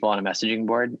message people on a messaging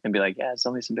board and be like, yeah,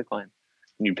 sell me some Bitcoin. And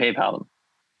you'd PayPal them.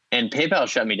 And PayPal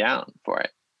shut me down for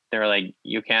it. They were like,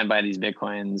 you can't buy these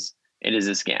Bitcoins. It is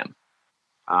a scam.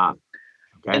 Okay.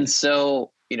 And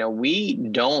so, we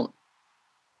don't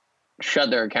shut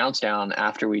their accounts down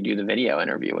after we do the video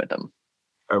interview with them.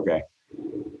 Okay.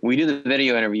 We do the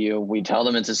video interview. We tell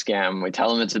them it's a scam. We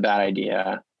tell them it's a bad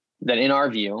idea. That in our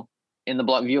view, in the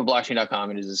view of blockchain.com,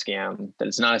 it is a scam, that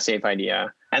it's not a safe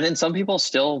idea. And then some people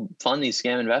still fund these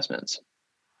scam investments,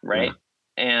 right?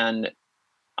 Yeah. And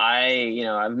I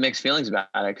have mixed feelings about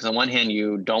it, because on one hand,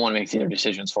 you don't want to make their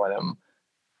decisions for them.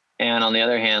 And on the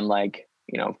other hand,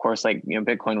 of course,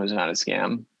 Bitcoin was not a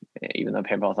scam, even though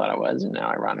PayPal thought it was. And now,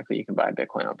 ironically, you can buy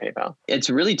Bitcoin on PayPal. It's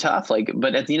really tough.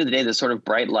 But at the end of the day, the sort of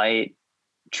bright light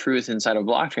truth inside of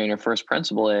blockchain, or first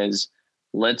principle, is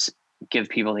let's give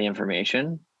people the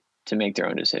information to make their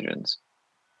own decisions,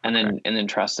 and then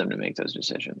trust them to make those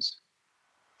decisions.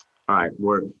 All right,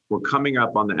 we're coming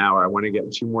up on the hour. I want to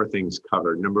get two more things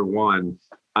covered. Number one,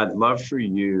 I'd love for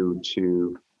you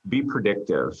to be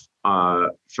predictive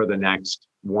for the next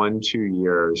 1-2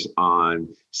 years on,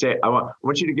 say, I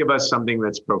want you to give us something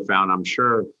that's profound. I'm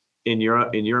sure in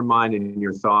your mind and in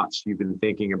your thoughts, you've been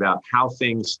thinking about how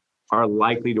things are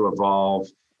likely to evolve,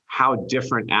 how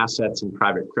different assets in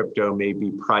private crypto may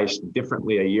be priced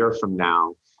differently a year from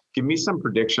now. Give me some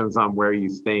predictions on where you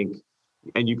think,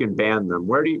 and you can ban them.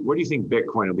 Where do you think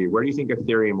Bitcoin will be? Where do you think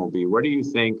Ethereum will be? Where do you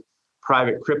think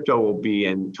private crypto will be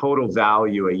in total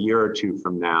value a year or two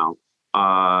from now?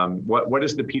 What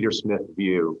is the Peter Smith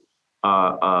view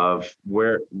of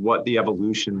what the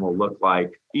evolution will look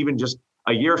like? Even just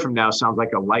a year from now sounds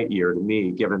like a light year to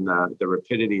me, given the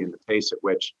rapidity and the pace at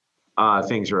which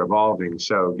things are evolving.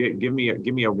 So give me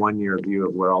a 1 year view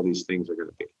of where all these things are going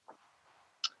to be.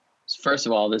 First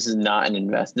of all, this is not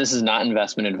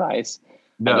investment advice.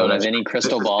 No, I don't have any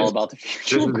crystal ball about the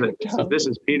future. This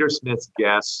is Peter Smith's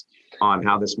guess on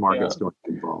how this market's going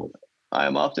to evolve. I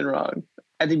am often wrong.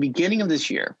 At the beginning of this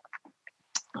year,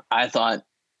 I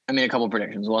made a couple of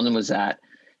predictions. One was that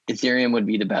Ethereum would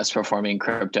be the best performing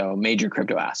major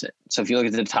crypto asset. So if you look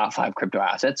at the top 5 crypto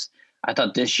assets, I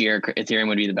thought this year Ethereum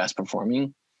would be the best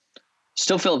performing.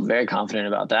 Still feel very confident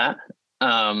about that.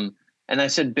 And I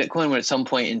said Bitcoin would at some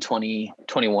point in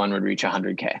 2021 would reach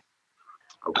 100K.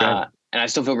 Okay. And I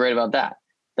still feel great about that.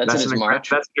 That's in March.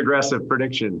 That's an aggressive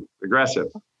prediction. Aggressive,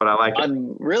 but I like it.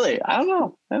 Really? I don't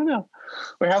know.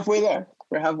 We're halfway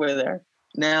there.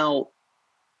 Now,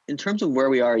 in terms of where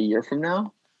we are a year from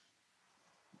now,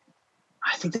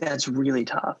 I think that's really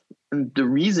tough. And the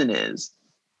reason is,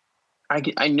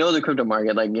 I know the crypto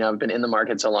market, I've been in the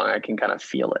market so long, I can kind of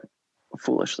feel it.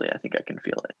 Foolishly, I think I can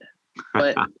feel it.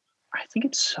 But I think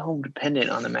it's so dependent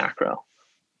on the macro.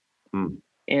 And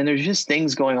there's just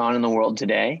things going on in the world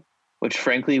today, which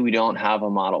frankly, we don't have a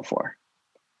model for.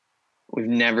 We've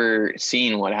never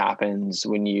seen what happens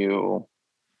when you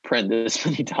print this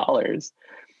many dollars,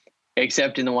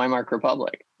 except in the Weimar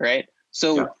Republic, right?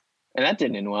 So, yeah. And that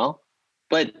didn't end well.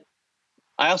 But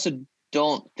I also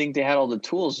don't think they had all the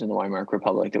tools in the Weimar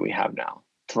Republic that we have now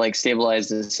to stabilize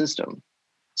the system.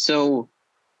 So,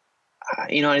 I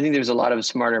think there's a lot of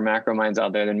smarter macro minds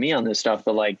out there than me on this stuff,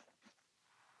 but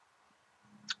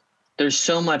there's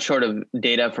so much sort of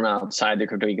data from outside the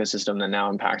crypto ecosystem that now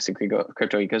impacts the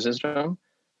crypto ecosystem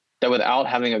that without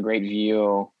having a great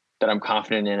view that I'm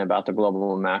confident in about the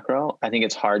global macro, I think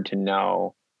it's hard to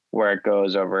know where it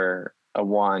goes over a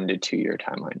 1 to 2 year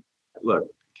timeline. Look,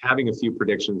 having a few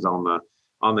predictions on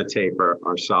the tape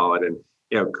are solid, and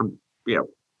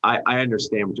I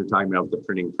understand what you're talking about with the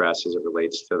printing press as it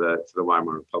relates to the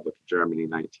Weimar Republic of Germany,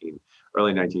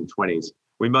 early 1920s.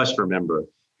 We must remember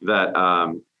that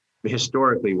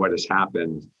historically, what has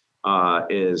happened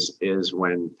is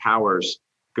when powers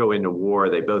go into war,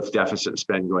 they both deficit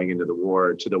spend going into the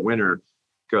war. To the winner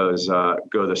go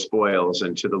the spoils,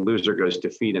 and to the loser goes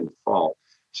defeat and fall.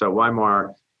 So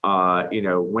Weimar,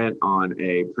 went on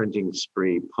a printing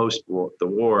spree post the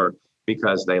war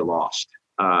because they lost.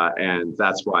 And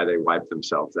that's why they wiped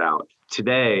themselves out.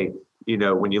 Today,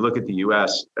 when you look at the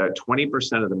U.S.,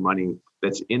 20% of the money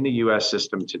that's in the U.S.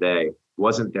 system today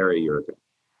wasn't there a year ago.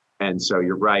 And so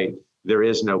you're right, there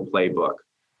is no playbook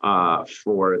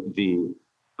for the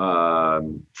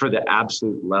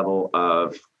absolute level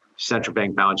of central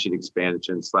bank balance sheet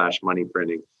expansion / money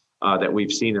printing that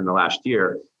we've seen in the last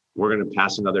year. We're going to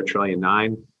pass another $1.9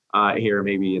 trillion here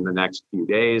maybe in the next few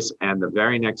days. And the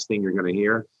very next thing you're going to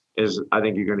hear is, I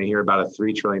think you're going to hear about a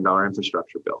 $3 trillion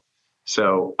infrastructure bill.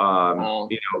 So,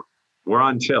 we're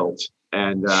on tilt,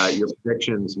 and your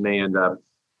predictions may end up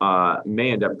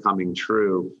coming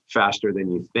true faster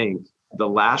than you think. The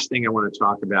last thing I want to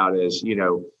talk about is,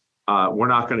 we're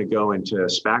not going to go into a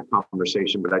SPAC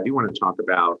conversation, but I do want to talk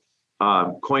about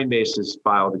Coinbase has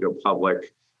filed to go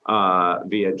public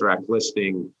via direct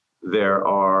listing. There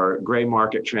are gray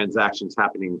market transactions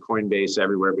happening in Coinbase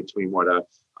everywhere between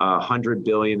 $100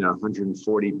 billion and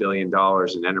 $140 billion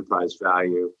in enterprise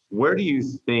value. Where do you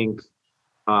think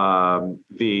I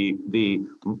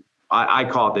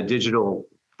call it the digital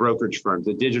brokerage firms,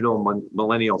 the digital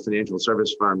millennial financial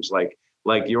service firms like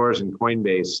yours and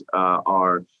Coinbase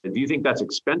are? Do you think that's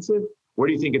expensive? Where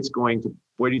do you think it's going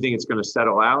to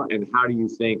settle out? And how do you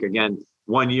think, again,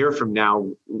 1 year from now,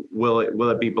 will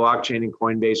it be blockchain and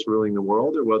Coinbase ruling the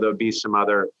world, or will there be some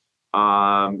other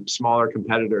smaller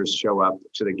competitors show up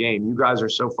to the game? You guys are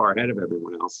so far ahead of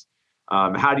everyone else.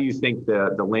 How do you think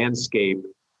the landscape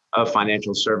of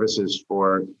financial services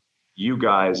for you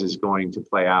guys is going to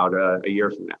play out a year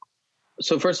from now?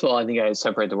 So first of all, I think I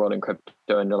separate the world in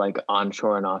crypto into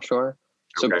onshore and offshore.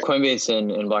 So okay. Coinbase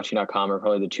and blockchain.com are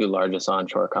probably the two largest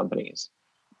onshore companies.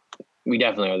 We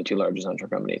definitely are the two largest onshore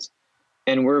companies.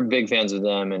 And we're big fans of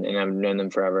them, and I've known them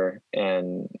forever,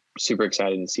 and super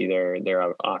excited to see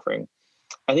their offering.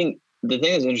 I think the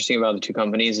thing that's interesting about the two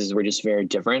companies is we're just very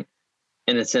different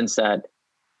in the sense that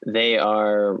they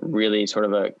are really sort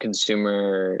of a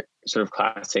consumer, sort of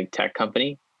classic tech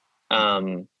company.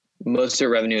 Most of their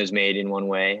revenue is made in one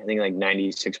way. I think like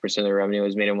 96% of their revenue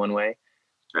is made in one way.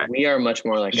 Right. We are much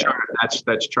more like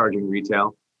that's charging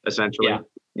retail essentially.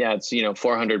 Yeah. It's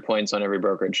 400 points on every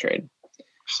brokerage trade.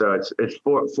 So it's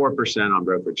 4% on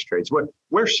brokerage trades.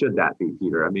 Where should that be,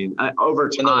 Peter? I mean, over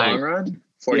time, in the long run,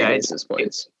 40 basis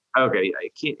points. Okay,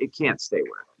 yeah, it can't stay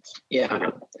where it is. Yeah,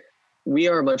 okay. We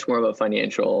are much more of a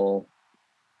financial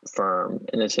firm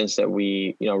in the sense that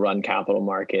we, run capital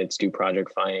markets, do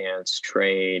project finance,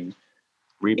 trade,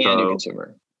 repo, and do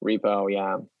consumer repo.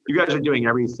 Yeah, you guys are doing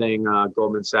everything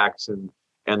Goldman Sachs and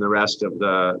the rest of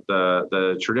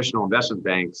the traditional investment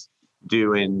banks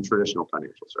do in traditional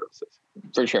financial services.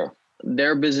 For sure,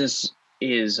 their business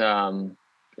is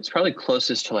it's probably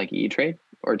closest to like E-Trade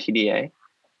or TDA.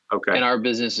 Okay, and our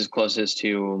business is closest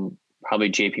to probably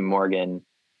JP Morgan,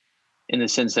 in the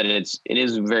sense that it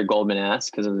is very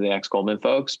Goldman-esque because of the ex-Goldman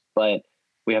folks, but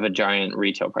we have a giant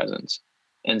retail presence.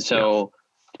 And so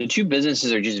the two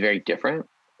businesses are just very different.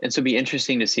 And so it'd be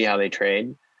interesting to see how they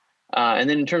trade. And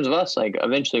then in terms of us, like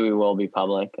eventually we will be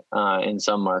public in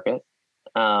some market.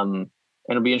 And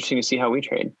it'll be interesting to see how we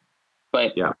trade.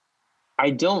 But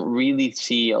I don't really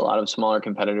see a lot of smaller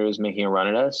competitors making a run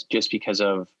at us just because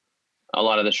of a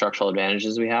lot of the structural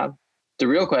advantages we have. The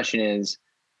real question is,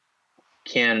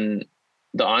 can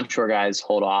the onshore guys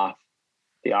hold off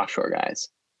the offshore guys?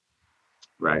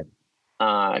 Right.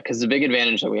 Because the big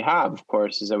advantage that we have, of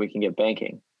course, is that we can get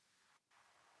banking.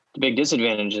 The big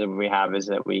disadvantage that we have is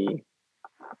that it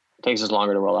takes us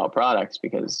longer to roll out products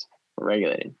because we're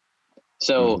regulated.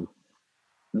 So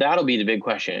that'll be the big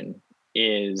question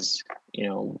is,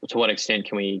 to what extent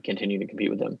can we continue to compete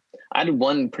with them? I had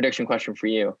one prediction question for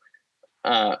you.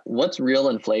 What's real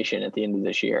inflation at the end of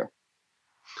this year?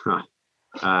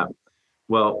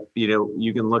 Well,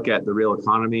 you can look at the real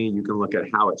economy. You can look at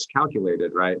how it's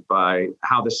calculated, right, by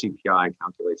how the CPI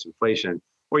calculates inflation,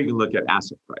 or you can look at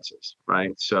asset prices,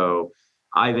 right? So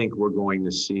I think we're going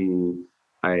to see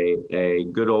a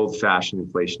good old-fashioned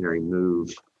inflationary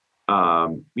move.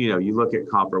 You look at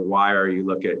copper wire, you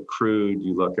look at crude,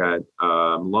 you look at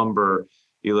lumber,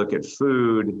 you look at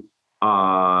food,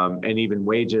 and even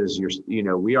wages.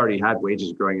 We already had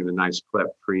wages growing at a nice clip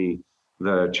pre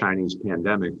the Chinese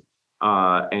pandemic.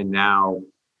 And now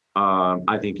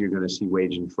I think you're going to see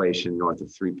wage inflation north of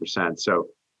 3%. So,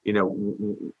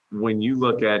 when you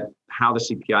look at how the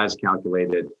CPI is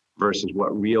calculated versus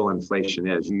what real inflation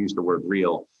is, you use the word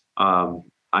real.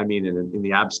 I mean, in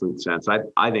the absolute sense,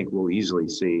 I think we'll easily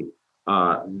see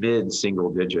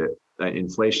mid-single digit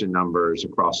inflation numbers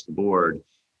across the board.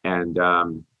 And,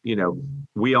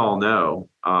 we all know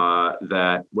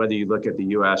that whether you look at the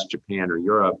US, Japan, or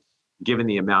Europe, given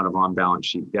the amount of on-balance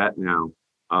sheet debt now,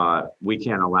 we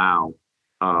can't allow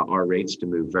our rates to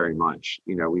move very much.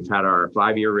 We've had our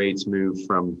 5-year rates move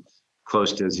from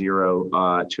close to zero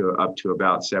to up to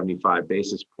about 75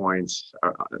 basis points,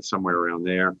 somewhere around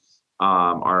there.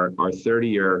 Our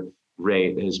 30-year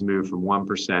rate has moved from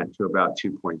 1% to about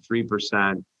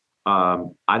 2.3%.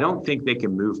 I don't think they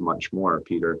can move much more,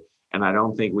 Peter, and I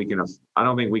don't think we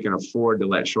can afford to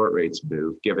let short rates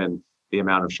move, given the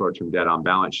amount of short-term debt on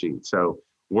balance sheet. So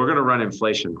we're going to run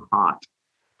inflation hot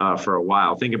for a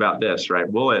while. Think about this, right?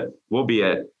 We'll be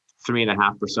at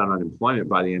 3.5% unemployment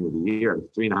by the end of the year,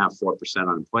 3.5-4%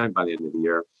 unemployment by the end of the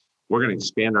year. We're going to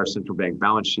expand our central bank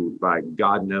balance sheet by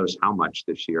God knows how much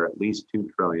this year, at least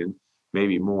 $2 trillion,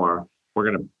 maybe more.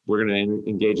 We're going to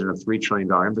engage in a $3 trillion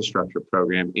infrastructure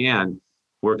program, and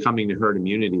we're coming to herd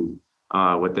immunity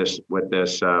with this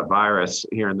virus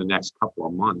here in the next couple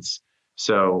of months.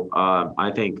 So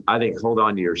I think hold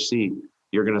on to your seat.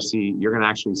 You're going to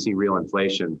actually see real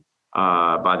inflation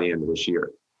by the end of this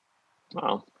year.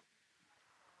 Wow.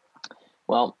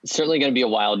 Well, it's certainly going to be a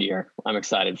wild year. I'm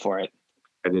excited for it.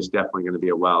 It is definitely going to be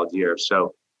a wild year.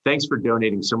 So thanks for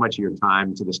donating so much of your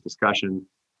time to this discussion.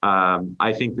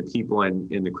 I think the people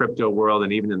in the crypto world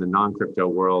and even in the non-crypto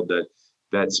world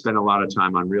that spend a lot of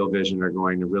time on Real Vision are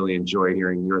going to really enjoy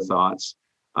hearing your thoughts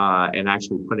and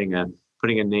actually putting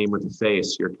a name with a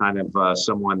face. You're kind of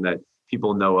someone that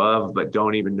people know of, but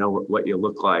don't even know what you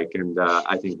look like. And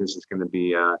I think this is going to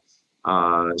be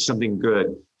something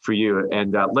good for you.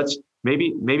 And let's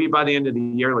maybe by the end of the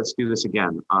year, let's do this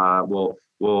again. We'll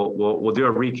do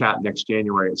a recap next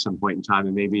January at some point in time,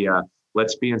 and maybe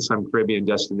let's be in some Caribbean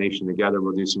destination together.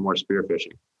 We'll do some more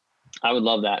spearfishing. I would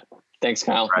love that. Thanks,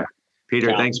 Kyle. All right. Peter,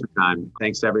 Ciao. thanks for your time.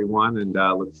 Thanks, everyone, and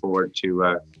look forward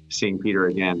to seeing Peter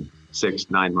again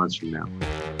 6-9 months from now.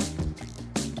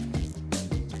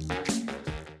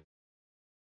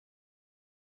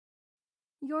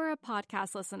 You're a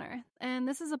podcast listener, and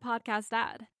this is a podcast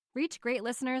ad. Reach great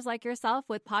listeners like yourself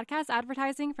with podcast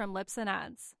advertising from Libsyn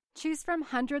Ads. Choose from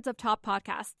hundreds of top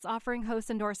podcasts offering host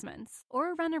endorsements,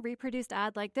 or run a reproduced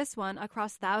ad like this one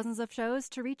across thousands of shows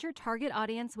to reach your target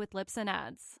audience with Libsyn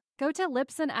Ads. Go to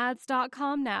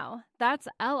libsynads.com now. That's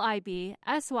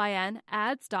LIBSYN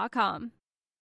ads.com.